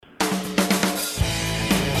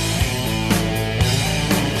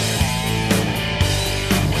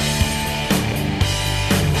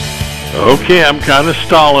Okay, I'm kind of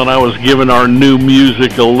stalling. I was giving our new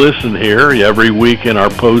music a listen here. Every week in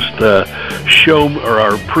our post-show or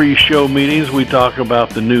our pre-show meetings, we talk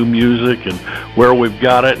about the new music and where we've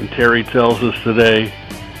got it. And Terry tells us today,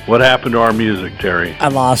 what happened to our music, Terry? I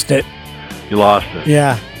lost it. You lost it?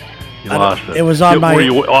 Yeah. You lost it. It was on my... Were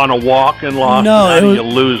you on a walk and lost it? No, How do you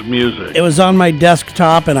lose music? It was on my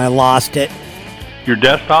desktop and I lost it. Your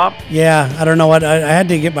desktop? Yeah, I don't know what... I had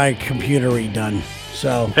to get my computer redone.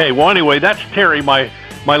 So hey, well, anyway, that's Terry, my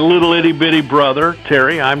little itty-bitty brother.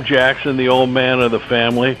 Terry, I'm Jackson, the old man of the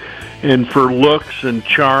family. And for looks and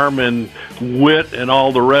charm and wit and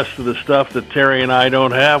all the rest of the stuff that Terry and I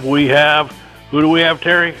don't have, we have... Who do we have,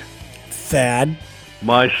 Terry? Thad.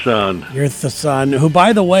 My son. You're the son, who,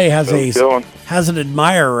 by the way, has an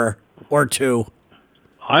admirer or two.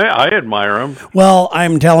 I admire him. Well,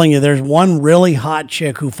 I'm telling you, there's one really hot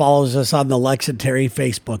chick who follows us on the Lex and Terry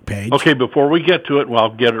Facebook page. Okay, before we get to it, well,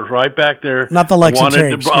 I'll get it right back there. Not the Lex and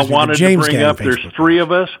Terry, I wanted to bring up, Facebook there's three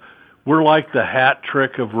of us. We're like the hat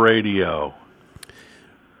trick of radio.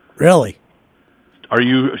 Really? Are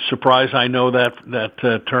you surprised I know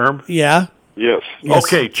that term? Yeah. Yes.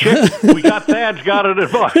 Okay, chick. We got Thad's got it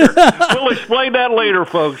admired. We'll explain that later,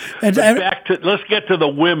 folks. Let's get to the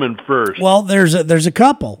women first. Well, there's a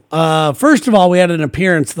couple. First of all, we had an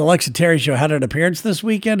appearance. The Lex and Terry show had an appearance this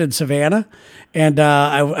weekend in Savannah, and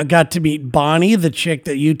I got to meet Bonnie, the chick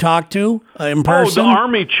that you talked to in person. Oh, the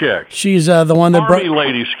Army chick. She's the one that Army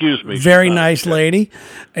lady. Excuse me. Very nice lady,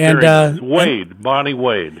 and nice. Wade, Bonnie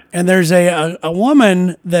Wade. And there's a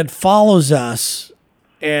woman that follows us.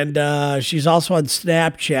 And she's also on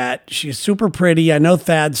Snapchat. She's super pretty. I know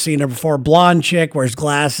Thad's seen her before. Blonde chick, wears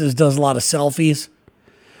glasses, does a lot of selfies.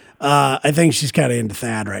 I think she's kind of into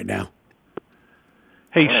Thad right now.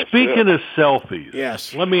 Hey, speaking of selfies,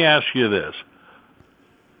 yes. Let me ask you this.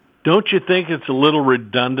 Don't you think it's a little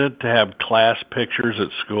redundant to have class pictures at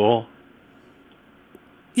school?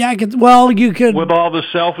 Yeah, you could. With all the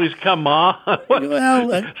selfies, come on.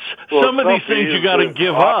 Some of these things you got to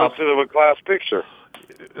give up. Opposite of a class picture.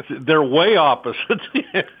 They're way opposite.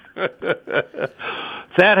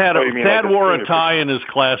 Thad wore a tie in his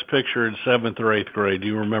class picture in 7th or 8th grade. Do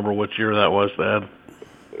you remember what year that was, Thad?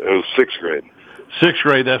 It was 6th grade. 6th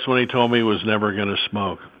grade, that's when he told me he was never going to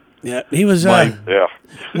smoke. Yeah, he was... yeah.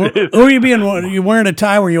 Who are you being? You wearing a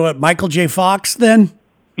tie? Were you at Michael J. Fox then?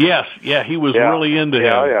 Yes, he was really into him.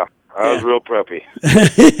 Yeah. I was real preppy.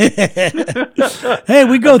 Hey,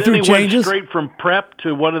 we go through he changes. Went straight from prep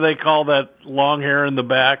to, what do they call that long hair in the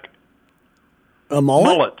back? A mullet?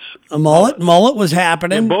 Mullets. A mullet? Mullet was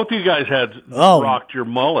happening. Yeah, both of you guys had rocked your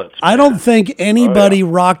mullets. I don't think anybody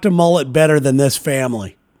rocked a mullet better than this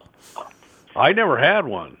family. I never had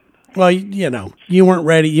one. Well, you weren't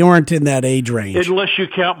ready. You weren't in that age range. Unless you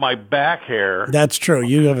count my back hair. That's true.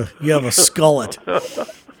 You have a skullet.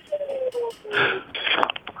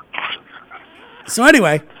 So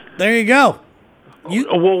anyway, there you go.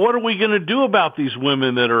 Well, what are we going to do about these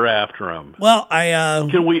women that are after them? Well,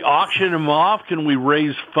 can we auction them off? Can we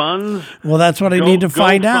raise funds? Well, that's what I need to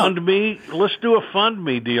find out. Fund me. Let's do a fund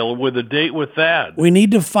me deal with a date with Thad. We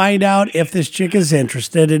need to find out if this chick is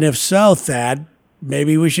interested, and if so, Thad,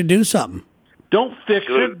 maybe we should do something. Don't fix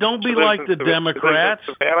it. Don't be like the Democrats.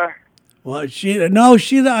 Well, I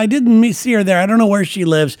didn't see her there. I don't know where she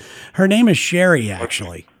lives. Her name is Sherry,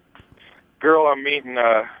 actually. Girl I'm meeting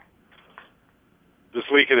this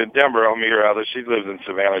weekend in Denver, I'll meet her out there. She lives in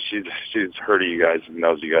Savannah. She's heard of you guys and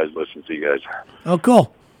knows you guys, listens to you guys. Oh,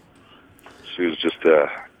 cool. She was just,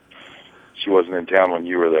 she wasn't in town when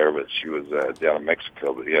you were there, but she was down in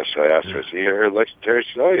Mexico. But yes, I asked her, here, Lex Terry?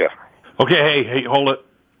 She said, oh, yeah. Okay, hey, hold it.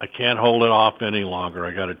 I can't hold it off any longer. I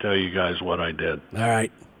got to tell you guys what I did. All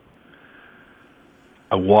right.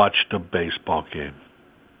 I watched a baseball game.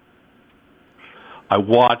 I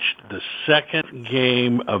watched the second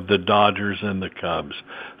game of the Dodgers and the Cubs.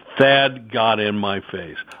 Thad got in my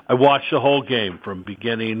face. I watched the whole game from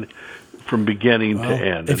beginning to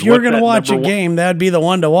end. If you were going to watch a game, that'd be the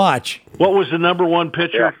one to watch. What was the number one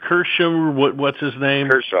pitcher? Yeah. Kershaw. What's his name?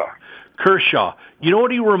 Kershaw. You know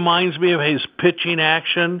what he reminds me of? His pitching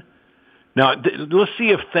action. Now, let's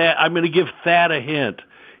see if Thad. I'm going to give Thad a hint.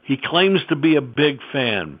 He claims to be a big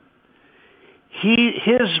fan.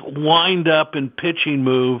 His wind up and pitching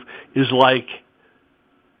move is like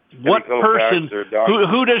what person?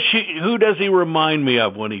 Who does he remind me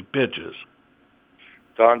of when he pitches?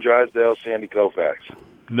 Don Drysdale, Sandy Koufax.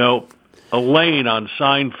 Nope, Elaine on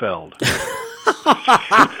Seinfeld.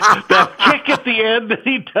 That kick at the end that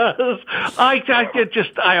he does,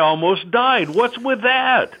 I almost died. What's with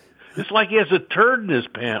that? It's like he has a turd in his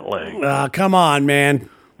pant leg. Come on, man.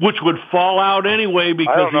 which would fall out anyway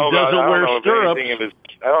because he doesn't wear stirrups.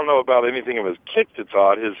 I don't know about anything of his kick that's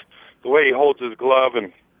odd. The way he holds his glove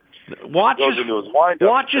and goes into his windup.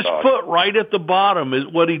 Watch his foot right at the bottom is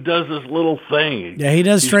what he does, this little thing. Yeah, he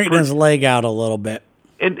does straighten his leg out a little bit.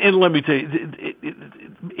 And let me tell you,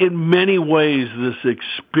 in many ways, this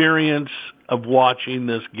experience of watching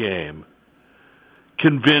this game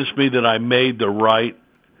convinced me that I made the right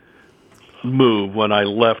move when I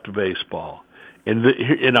left baseball.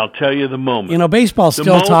 And I'll tell you the moment. You know, baseball's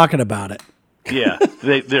still talking about it. Yeah,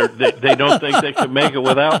 they don't think they can make it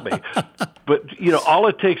without me. But, you know, all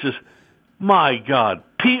it takes is, my God,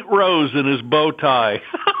 Pete Rose in his bow tie.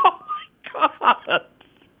 Oh, my God.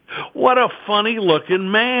 What a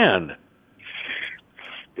funny-looking man.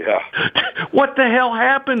 Yeah. What the hell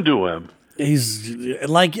happened to him? He's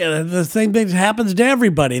like the thing that happens to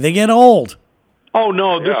everybody. They get old. Oh,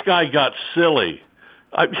 no, this guy got silly.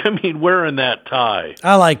 I mean, wearing that tie.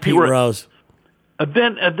 I like Pete Rose. And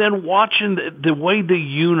then watching the way the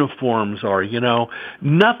uniforms are, you know,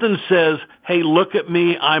 nothing says, hey, look at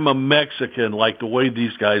me, I'm a Mexican, like the way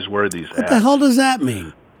these guys wear these hats. What the hell does that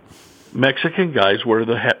mean? Mexican guys wear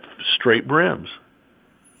the straight brims.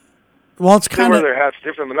 Well, it's kind of... They wear their hats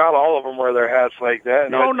different, but not all of them wear their hats like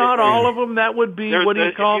that. No, not all of them. That would be, what do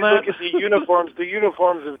you call that? Look at the uniforms. The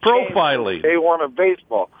uniforms have profiling. Day one of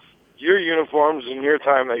baseball. Your uniforms in your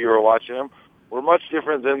time that you were watching them were much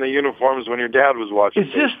different than the uniforms when your dad was watching.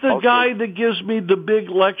 Is this the guy that gives me the big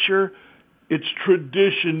lecture? It's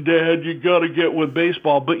tradition, Dad. You got to get with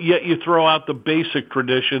baseball, but yet you throw out the basic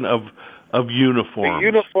tradition of uniforms. The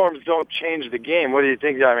uniforms don't change the game. What do you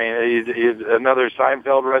think? I mean, another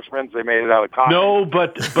Seinfeld reference. They made it out of cotton. No,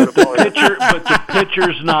 but the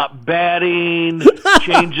pitcher's not batting,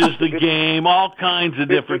 changes the game. All kinds of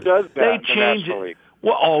different. They change it.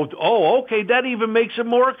 Well, okay. That even makes it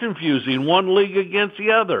more confusing. One league against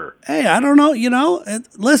the other. Hey, I don't know. You know,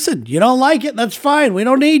 listen. You don't like it? That's fine. We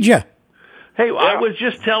don't need you. Hey, yeah. I was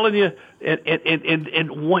just telling you, and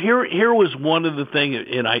here was one of the things,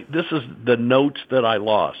 and this is the notes that I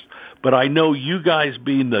lost. But I know you guys,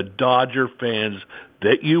 being the Dodger fans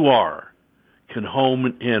that you are, can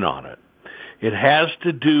home in on it. It has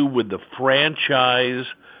to do with the franchise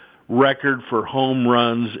record for home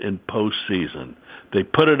runs in postseason. They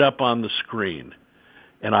put it up on the screen.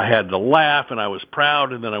 And I had to laugh, and I was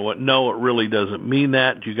proud, and then I went, no, it really doesn't mean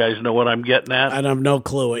that. Do you guys know what I'm getting at? I have no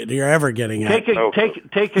clue what you're ever getting at. You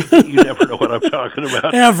never know what I'm talking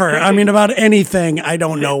about. Ever. I mean, about anything, I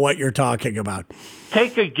don't know what you're talking about.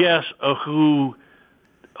 Take a guess of who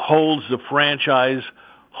holds the franchise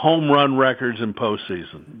home run records in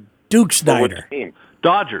postseason. Duke Snider.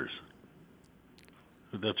 Dodgers.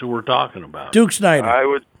 That's who we're talking about. Duke Snider. I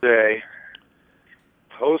would say...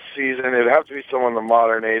 postseason, it'd have to be someone in the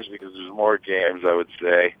modern age because there's more games, I would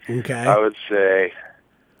say. Okay. I would say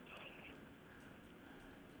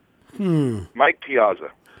Mike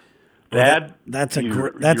Piazza. That's a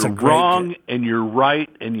great wrong, guess. And you're right,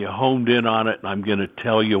 and you honed in on it, and I'm going to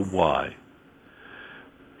tell you why.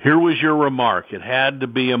 Here was your remark. It had to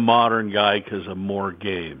be a modern guy because of more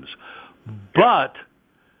games. But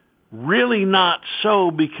really not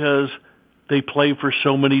so, because they play for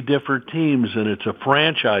so many different teams, and it's a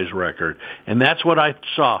franchise record. And that's what I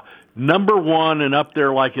saw. Number one and up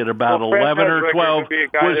there like at about 11 or 12.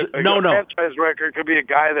 Franchise record could be a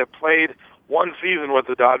guy that played one season with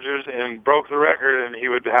the Dodgers and broke the record, and he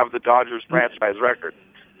would have the Dodgers franchise record.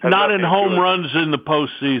 Not in home runs in the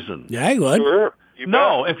postseason. Yeah, he would. Sure.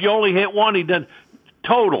 No, if you only hit one, he did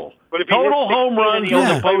total. But if total home runs in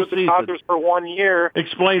the postseason. With the Dodgers for 1 year,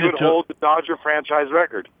 explain he would hold the Dodger franchise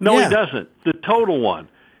record. No, he doesn't. The total one.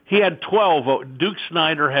 He had 12. Duke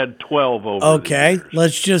Snider had 12 over. Okay,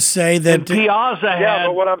 let's just say that. And Piazza had. Yeah,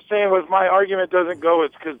 but what I'm saying was my argument doesn't go.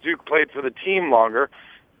 It's because Duke played for the team longer.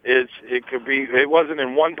 It could be. It wasn't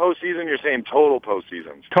in one postseason. You're saying total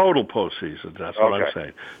postseasons. Total postseasons. That's what I'm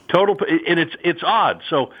saying. Total, and it's odd.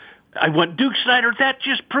 So I went Duke Snider. That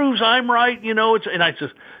just proves I'm right. You know. And I says,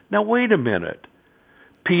 now wait a minute.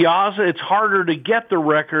 Piazza. It's harder to get the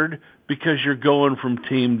record because you're going from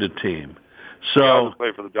team to team. So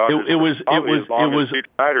played for the Dodgers. It was Duke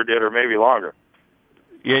Snider did, or maybe longer.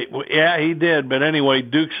 Yeah, he did. But anyway,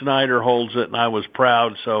 Duke Snider holds it, and I was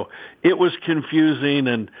proud. So it was confusing,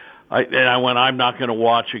 and I went, I'm not going to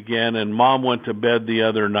watch again. And Mom went to bed the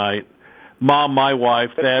other night. Mom, my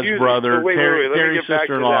wife, Thad's brother, Terry's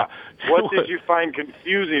sister-in-law. What did you find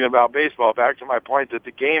confusing about baseball? Back to my point that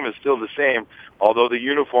the game is still the same, although the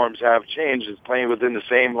uniforms have changed. It's playing within the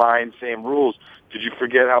same line, same rules. Did you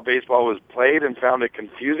forget how baseball was played and found it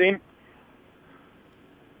confusing?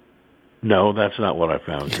 No, that's not what I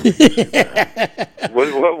found.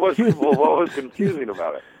 What was confusing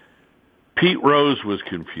about it? Pete Rose was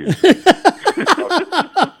confused.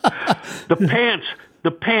 The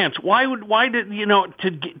pants. Why did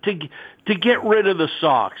to get rid of the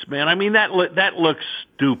socks, man? I mean that looks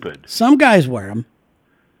stupid. Some guys wear them.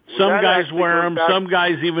 Some guys wear them. Some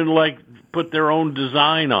guys even put their own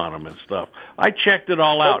design on them and stuff. I checked it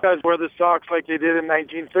all out. Some guys wear the socks like they did in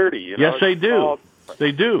 1930. Yes, they do.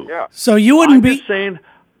 They do. Yeah. So you wouldn't I'm just saying,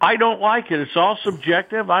 I don't like it. It's all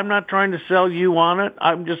subjective. I'm not trying to sell you on it.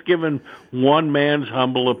 I'm just giving one man's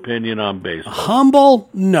humble opinion on baseball. Humble?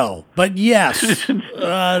 No. But yes,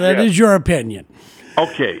 that is your opinion.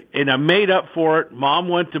 Okay, and I made up for it. Mom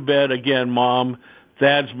went to bed again. Mom,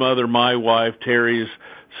 Thad's mother, my wife, Terry's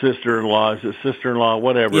sister-in-law,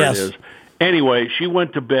 whatever Yes. it is. Anyway, she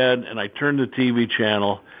went to bed, and I turned the TV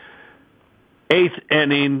channel. 8th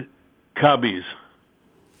inning, Cubbies.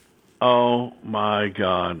 Oh, my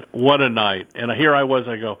God. What a night. And here I was.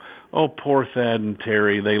 I go, oh, poor Thad and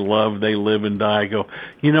Terry. They live and die. I go,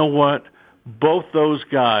 you know what? Both those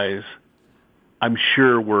guys, I'm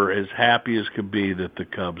sure, were as happy as could be that the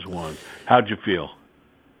Cubs won. How'd you feel?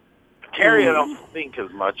 Terry, I don't think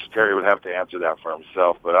as much. Terry would have to answer that for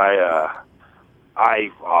himself. But I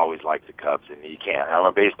always liked the Cubs, and you can't. I'm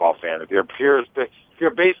a baseball fan. If you're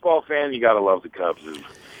a baseball fan, you got to love the Cubs.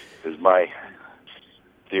 Is my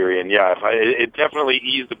theory, and yeah, it definitely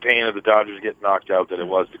eased the pain of the Dodgers getting knocked out that it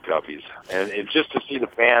was the Cubbies, and just to see the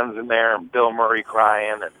fans in there and Bill Murray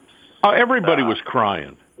crying, and everybody was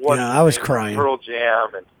crying. Yeah, I was crying. Pearl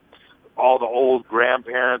Jam and all the old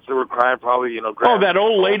grandparents that were crying, probably that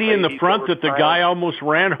old lady in the front that the guy almost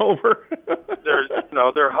ran over.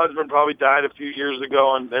 Their husband probably died a few years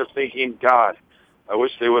ago, and they're thinking, God, I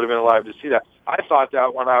wish they would have been alive to see that. I thought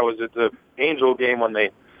that when I was at the Angel game when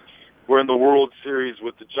they were in the World Series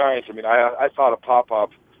with the Giants. I mean, I thought of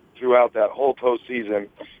Pop-Pop throughout that whole postseason.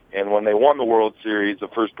 And when they won the World Series, the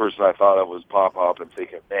first person I thought of was Pop-Pop, and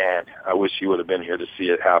thinking, man, I wish he would have been here to see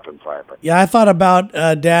it happen finally. Yeah, I thought about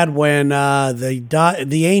Dad when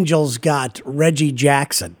the Angels got Reggie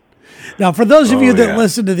Jackson. Now, for those of you that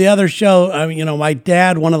listen to the other show, my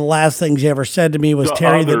dad, one of the last things he ever said to me was,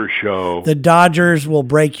 Terry, the Dodgers will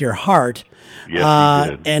break your heart. Yes,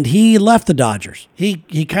 he did. And he left the Dodgers.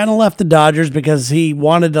 He kind of left the Dodgers because he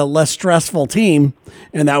wanted a less stressful team,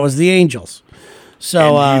 and that was the Angels.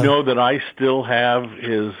 So and you know that I still have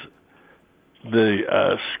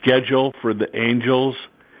the schedule for the Angels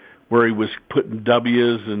where he was putting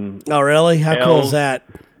W's and oh, really? How L's, cool is that?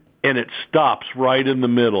 And it stops right in the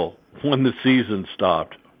middle when the season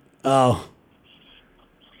stopped. Oh.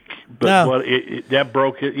 But that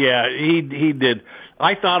broke it. Yeah, he did.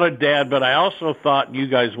 I thought of Dad, but I also thought you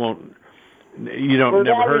guys won't. Never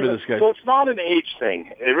heard of this guy. So it's not an age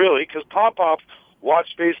thing, really, because Pop-Pop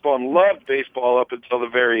watched baseball and loved baseball up until the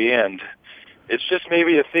very end. It's just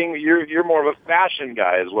maybe a thing. You're more of a fashion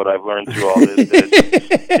guy, is what I've learned through all this.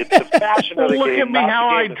 It's the fashion of the game. Look at me how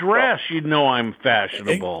I dress. You know I'm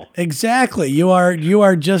fashionable. Exactly. You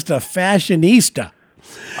are just a fashionista.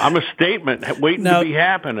 I'm a statement waiting to be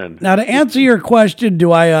happening. Now, to answer your question,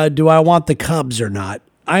 do I want the Cubs or not?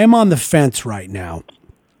 I am on the fence right now,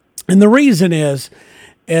 and the reason is,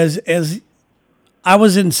 as I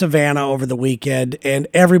was in Savannah over the weekend, and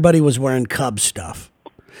everybody was wearing Cubs stuff.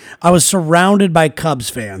 I was surrounded by Cubs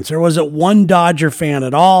fans. There wasn't one Dodger fan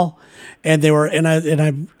at all, and they were.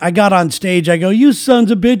 And I got on stage. I go, "You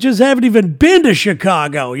sons of bitches haven't even been to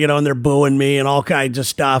Chicago," and they're booing me and all kinds of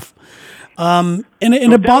stuff. And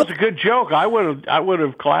that was a good joke. I would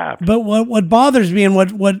have clapped. But what bothers me and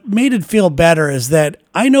what made it feel better is that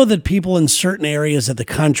I know that people in certain areas of the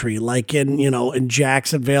country, like in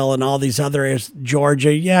Jacksonville and all these other areas,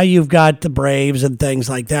 Georgia, you've got the Braves and things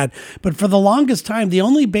like that. But for the longest time, the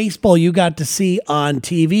only baseball you got to see on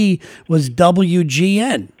TV was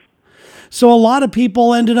WGN. So a lot of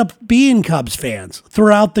people ended up being Cubs fans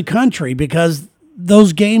throughout the country because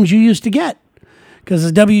those games you used to get. Because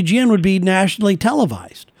the WGN would be nationally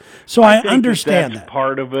televised. So I understand that's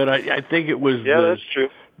part of it. I think it was that's true.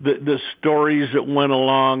 The stories that went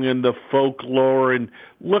along and the folklore, and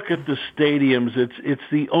look at the stadiums. It's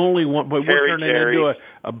the only one. But we're turning into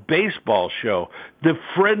a baseball show. The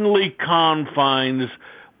friendly confines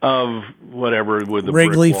of whatever with the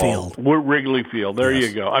Wrigley brick wall. Field. Wrigley Field. There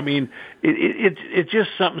you go. I mean, it's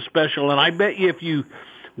just something special. And I bet you if you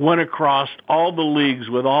went across all the leagues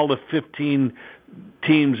with all the 15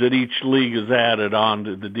 teams that each league is added on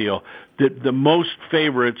to the deal, that the most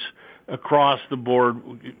favorites across the board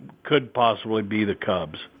could possibly be the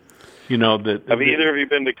Cubs. Have either of you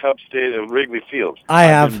been to Cubs Stadium, Wrigley Field? I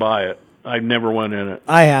have. Been by it. I never went in it.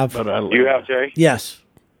 I have. But You have, Jay? Yes.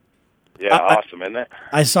 Yeah, awesome, isn't it?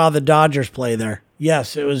 I saw the Dodgers play there.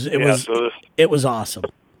 Yes, it was awesome.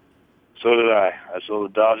 So did I. I saw the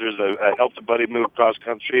Dodgers. I helped a buddy move cross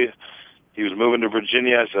country. He was moving to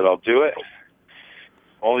Virginia. I said, I'll do it.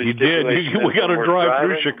 Only you did. We got to drive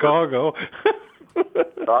through Chicago.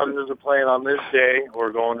 Dodgers are playing on this day.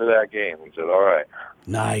 We're going to that game. He said, all right.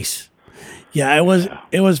 Nice. Yeah, it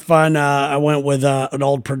was fun. I went with our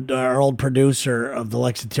old producer of the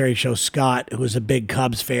Lex and Terry show, Scott, who was a big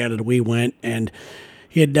Cubs fan, and we went, and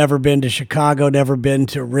he had never been to Chicago, never been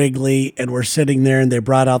to Wrigley, and we're sitting there, and they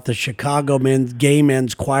brought out the Chicago Gay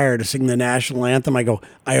Men's Choir to sing the national anthem. I go,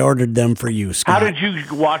 I ordered them for you, Scott. How did you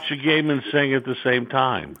watch a game and sing at the same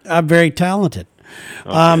time? I'm very talented.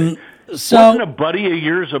 Okay. So, wasn't a buddy of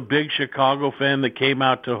yours a big Chicago fan that came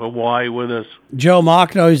out to Hawaii with us? Joe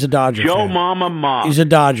Mock? No, he's a Dodger fan. Joe Mama Mock. He's a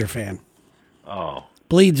Dodger fan. Oh.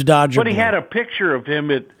 Bleeds Dodger. But he had a picture of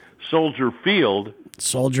him at Soldier Field.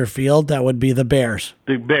 Soldier Field? That would be the Bears.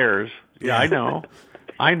 The Bears. Yeah, I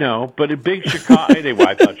know. But a big Chicago. Anyway,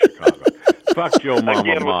 I thought Chicago. Fuck Joe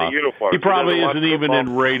Mama Mock. He probably isn't even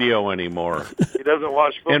in radio anymore. He doesn't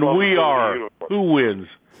watch football. And we are. Who wins?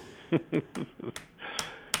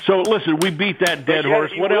 So, listen, we beat that dead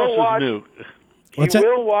horse. What else is new? He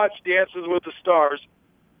will watch Dances with the Stars,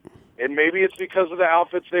 and maybe it's because of the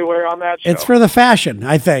outfits they wear on that show. It's for the fashion,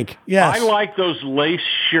 I think. Yes. I like those lace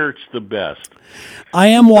shirts the best. I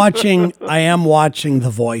am watching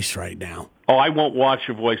The Voice right now. Oh, I won't watch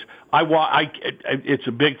The Voice. It's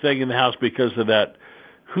a big thing in the house because of that.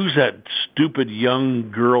 Who's that stupid young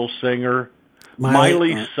girl singer?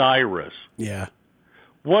 Miley Cyrus. Yeah.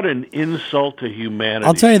 What an insult to humanity.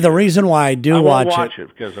 I'll tell you the reason why I do watch it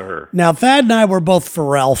because of her. Now, Thad and I were both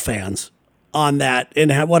Pharrell fans on that,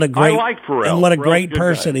 and what a great, I like Pharrell. And what a Pharrell's great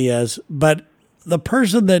person he is. But the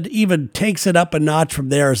person that even takes it up a notch from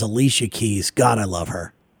there is Alicia Keys. God, I love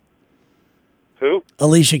her. Who?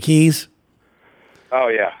 Alicia Keys. Oh,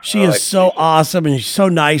 yeah. She is so awesome, and she's so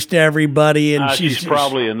nice to everybody. And she's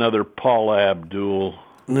probably another Paula Abdul.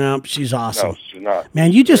 No, she's awesome. No, she's not.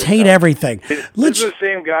 Man, you just hate everything. This is the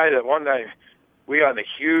same guy that one night we got in a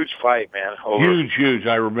huge fight, man. Huge.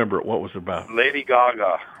 I remember it. What was it about? Lady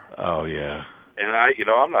Gaga. Oh, yeah. And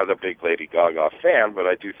I'm not a big Lady Gaga fan, but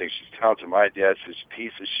I do think she's talented. My dad's this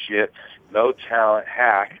piece of shit, no talent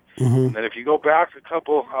hack. Mm-hmm. And if you go back a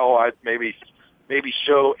couple, maybe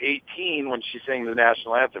show 18 when she sang the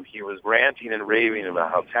national anthem, he was ranting and raving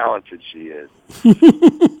about how talented she is.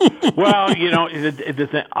 Well, the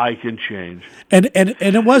thing, I can change. And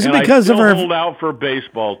it wasn't because of her. Hold out for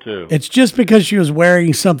baseball too. It's just because she was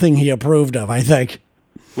wearing something he approved of, I think.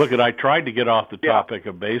 Look, I tried to get off the topic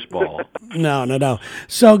of baseball. No.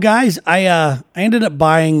 So, guys, I ended up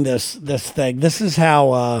buying this thing. This is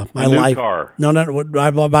how my life. Car. No,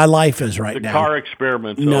 my life is right now. The car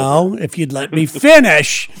experiment. No, if you'd let me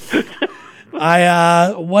finish.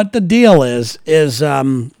 What the deal is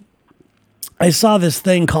I saw this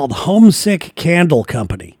thing called Homesick Candle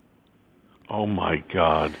Company. Oh my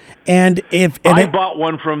God! And I bought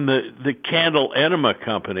one from the Candle Enema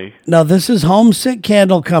Company. No, this is Homesick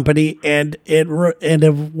Candle Company, and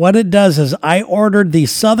what it does is I ordered the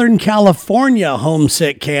Southern California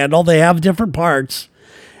Homesick Candle. They have different parts,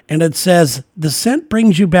 and it says the scent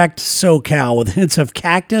brings you back to SoCal with hints of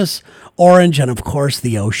cactus, orange, and of course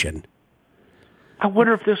the ocean. I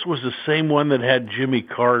wonder if this was the same one that had Jimmy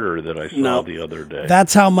Carter that I saw the other day.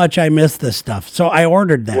 That's how much I miss this stuff. So I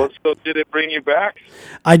ordered that. Well, so did it bring you back?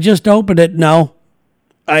 I just opened it. No.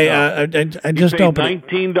 I just opened it.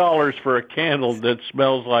 $19 for a candle that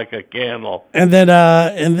smells like a candle. And then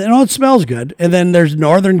it smells good. And then there's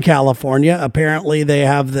Northern California. Apparently they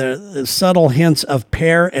have the subtle hints of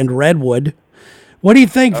pear and redwood. What do you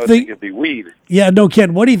think? It'd be weed. Yeah, no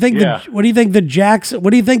kid. What do you think? What do you think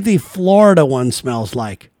the Florida one smells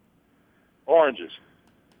like? Oranges.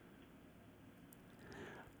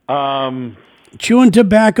 Chewing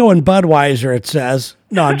tobacco and Budweiser. It says.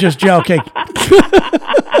 No, I'm just joking.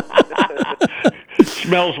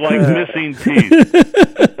 Smells like missing teeth.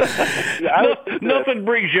 Nothing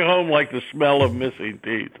brings you home like the smell of missing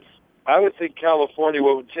teeth. I would think California.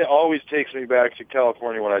 What always takes me back to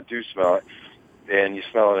California when I do smell it. And you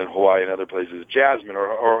smell it in Hawaii and other places. Jasmine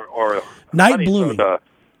or night blooming.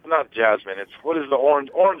 Not jasmine. What is the orange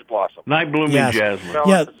blossom? Night blooming jasmine.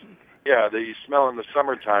 Yeah. Yeah, that you smell in the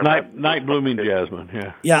summertime. Night blooming jasmine,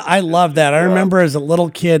 yeah. Yeah, I love that. I remember as a little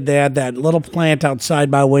kid, they had that little plant outside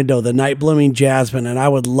my window, the night blooming jasmine, and I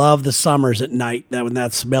would love the summers at night when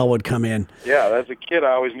that smell would come in. Yeah, as a kid,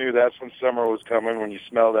 I always knew that's when summer was coming, when you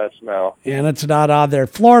smell that smell. And it's not odd there.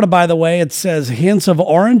 Florida, by the way, it says hints of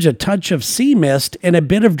orange, a touch of sea mist, and a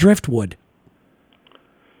bit of driftwood.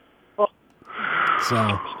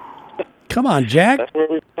 So, come on, Jack. That's where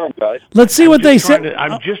we're from, guys. Let's see what they said.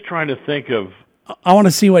 I'm just trying to think of. I want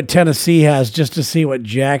to see what Tennessee has, just to see what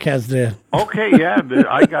Jack has to. Okay, yeah,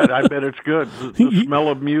 I bet it's good. The smell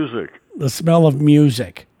of music. The smell of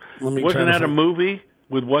music. Wasn't that a movie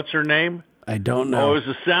with what's her name? I don't know. Oh, it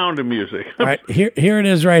was the sound of music. All right, here it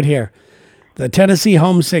is right here. The Tennessee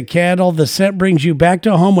Homesick Candle. The scent brings you back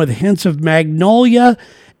to home with hints of magnolia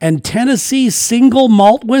and Tennessee single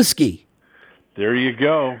malt whiskey. There you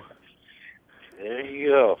go. There you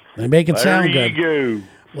go. They make it sound good. There you go.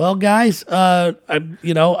 Well, guys,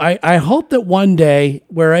 I hope that one day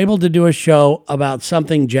we're able to do a show about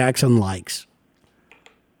something Jackson likes.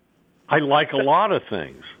 I like a lot of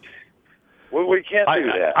things. Well, we can't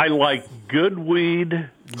do that. I like good weed,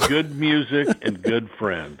 good music, and good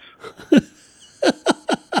friends.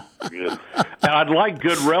 Good. And I'd like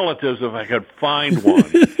good relatives if I could find one.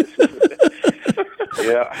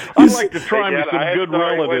 Yeah. I'd like to try me Dad, some good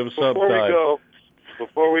relatives sometime.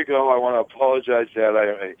 Before we go, I want to apologize, Dad.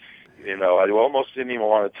 I almost didn't even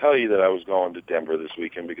want to tell you that I was going to Denver this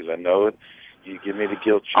weekend because I know it. You give me the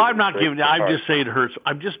guilt trip. I'm not giving. I'm just saying it hurts.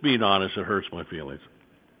 I'm just being honest. It hurts my feelings.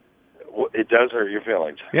 It does hurt your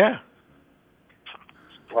feelings. Yeah.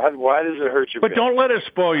 Why does it hurt your feelings? But don't let it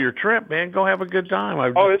spoil your trip, man. Go have a good time.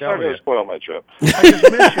 It's not going to spoil my trip. I just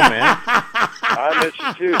miss you, man. I miss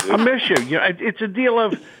you too, dude. I miss you.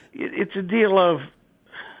 It's a deal of.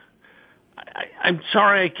 I'm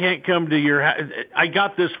sorry I can't come to your house. I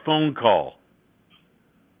got this phone call.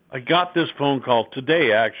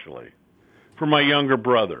 Today, actually, from my younger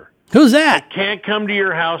brother. Who's that? I can't come to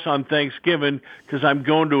your house on Thanksgiving because I'm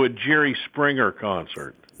going to a Jerry Springer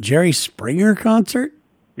concert. Jerry Springer concert?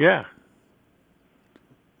 Yeah.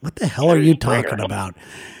 What the hell are you talking about?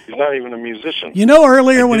 He's not even a musician. You know,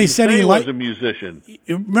 earlier when he said he was a musician.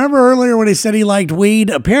 Remember earlier when he said he liked weed?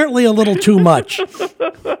 Apparently a little too much.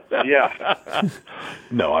 Yeah.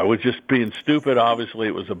 No, I was just being stupid. Obviously,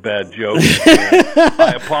 it was a bad joke.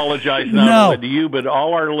 I apologize not only to you, but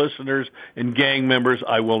all our listeners and gang members.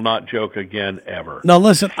 I will not joke again, ever. No,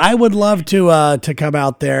 listen, I would love to come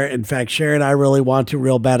out there. In fact, Sherry and I really want to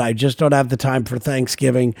real bad. I just don't have the time for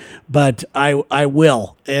Thanksgiving, but I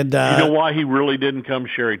will. And you know why he really didn't come?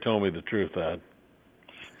 Sherry told me the truth, Ed.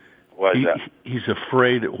 Why is that? He's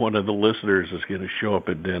afraid that one of the listeners is going to show up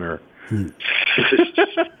at dinner.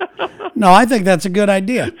 No, I think that's a good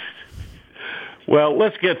idea. Well,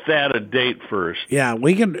 let's get that a date first. Yeah,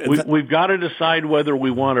 we can. We've got to decide whether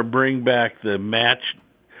we want to bring back the match.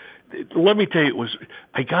 Let me tell you,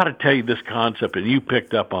 I got to tell you this concept, and you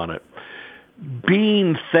picked up on it.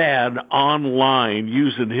 Being Thad online,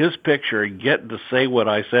 using his picture and getting to say what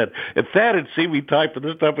I said. If Thad had seen me typing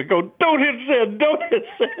this stuff and go, "Don't hit send, don't hit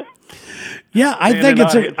send." Yeah, I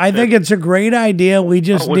think it's a great idea. We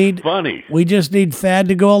just need Thad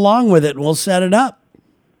to go along with it, and we'll set it up.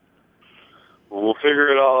 We'll figure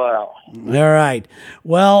it all out. All right.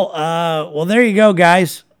 Well, there you go,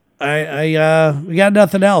 guys. We got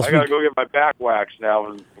nothing else. I gotta go get my back waxed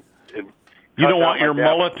now. And you don't want your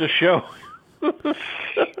mullet to show.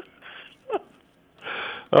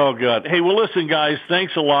 Oh, God. Hey, well, listen, guys,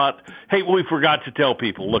 thanks a lot. Hey, we forgot to tell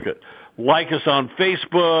people, like us on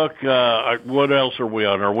Facebook. What else are we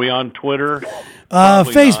on? Are we on Twitter?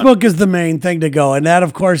 Facebook is the main thing to go. And that,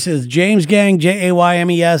 of course, is Jaymes Gang,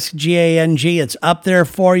 JaymesGang. It's up there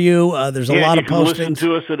for you. There's a lot of postings. You can listen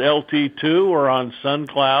to us at LT2 or on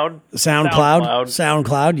SoundCloud.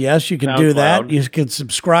 Yes, you can do that. You can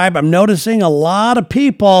subscribe. I'm noticing a lot of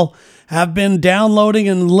people have been downloading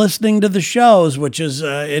and listening to the shows, which is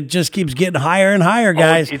it just keeps getting higher and higher,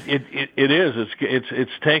 guys. It is.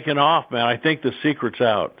 It's taken off, man. I think the secret's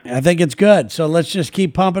out. I think it's good. So let's just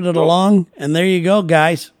keep pumping it along, and there you go,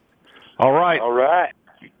 guys. All right.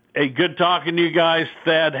 Hey, good talking to you guys.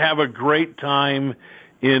 Thad, have a great time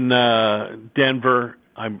in Denver.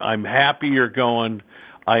 I'm happy you're going.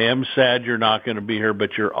 I am sad you're not going to be here,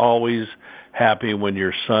 but you're always happy when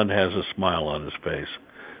your son has a smile on his face.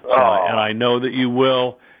 And I know that you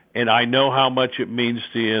will, and I know how much it means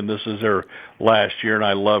to you, and this is their last year, and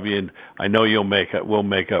I love you, and I know we'll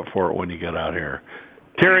make up for it when you get out here.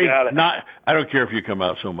 Terry, I don't care if you come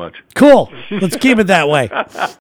out so much. Cool. Let's keep it that way.